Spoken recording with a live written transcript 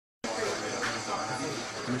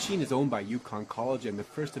The machine is owned by Yukon College and the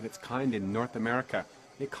first of its kind in North America.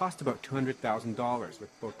 It cost about $200,000,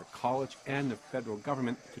 with both the college and the federal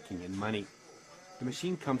government kicking in money. The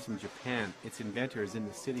machine comes from Japan. Its inventor is in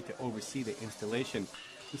the city to oversee the installation.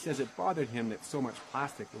 He says it bothered him that so much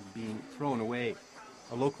plastic was being thrown away.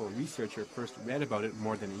 A local researcher first read about it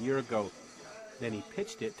more than a year ago. Then he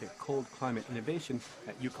pitched it to Cold Climate Innovation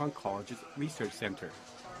at Yukon College's Research Center.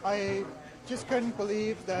 I just couldn't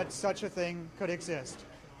believe that such a thing could exist.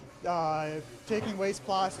 Taking waste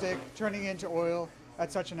plastic, turning it into oil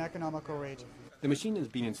at such an economical rate. The machine is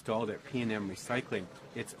being installed at P&M Recycling.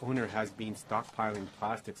 Its owner has been stockpiling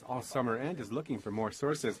plastics all summer and is looking for more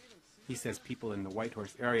sources. He says people in the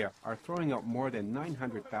Whitehorse area are throwing out more than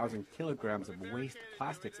 900,000 kilograms of waste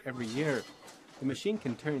plastics every year. The machine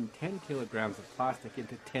can turn 10 kilograms of plastic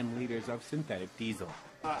into 10 liters of synthetic diesel.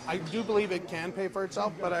 I do believe it can pay for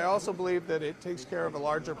itself, but I also believe that it takes care of a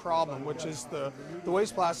larger problem, which is the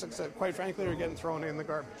waste plastics that, quite frankly, are getting thrown in the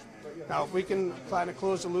garbage. Now, if we can kind of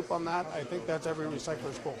close the loop on that, I think that's every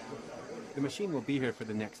recycler's goal. The machine will be here for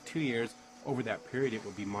the next 2 years. Over that period, it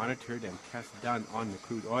will be monitored and tests done on the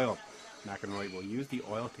crude oil. McEnroy will use the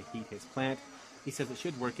oil to heat his plant. He says it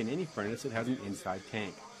should work in any furnace that has an inside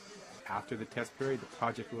tank. After the test period, the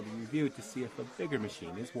project will be reviewed to see if a bigger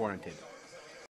machine is warranted.